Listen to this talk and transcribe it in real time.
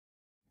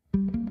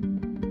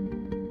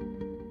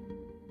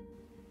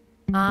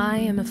I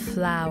am a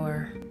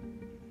flower.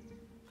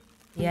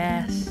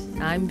 Yes,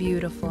 I'm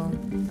beautiful.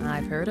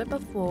 I've heard it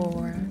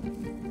before,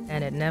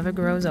 and it never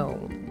grows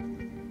old.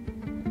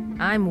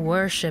 I'm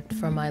worshipped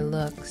for my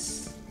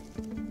looks,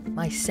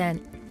 my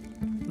scent,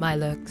 my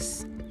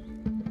looks.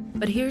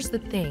 But here's the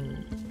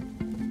thing.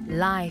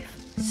 Life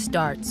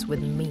starts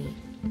with me.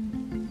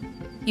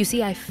 You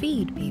see, I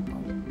feed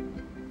people.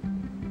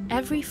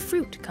 Every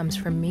fruit comes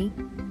from me.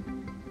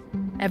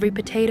 Every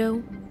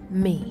potato,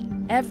 me.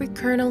 Every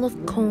kernel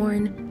of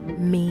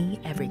corn, me.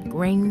 Every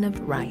grain of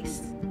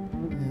rice,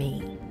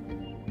 me.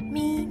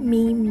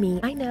 Me.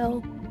 I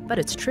know, but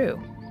it's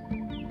true.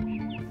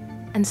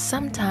 And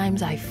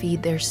sometimes I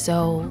feed their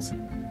souls.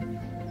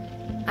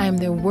 I am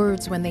their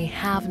words when they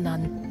have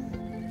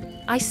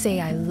none. I say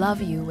I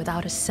love you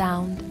without a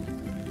sound.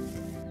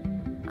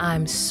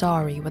 I'm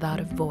sorry without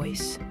a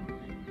voice.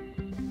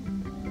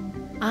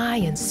 I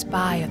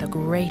inspire the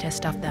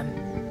greatest of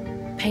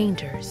them.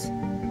 Painters,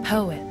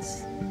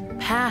 poets,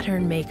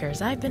 pattern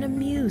makers. I've been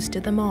amused to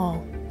them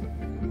all.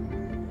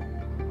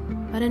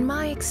 But in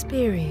my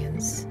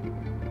experience,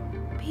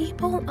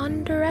 people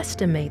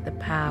underestimate the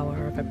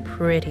power of a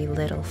pretty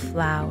little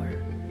flower.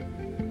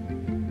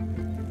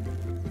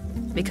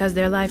 Because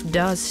their life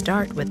does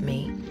start with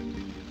me.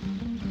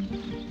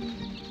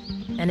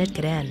 And it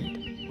could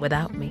end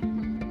without me.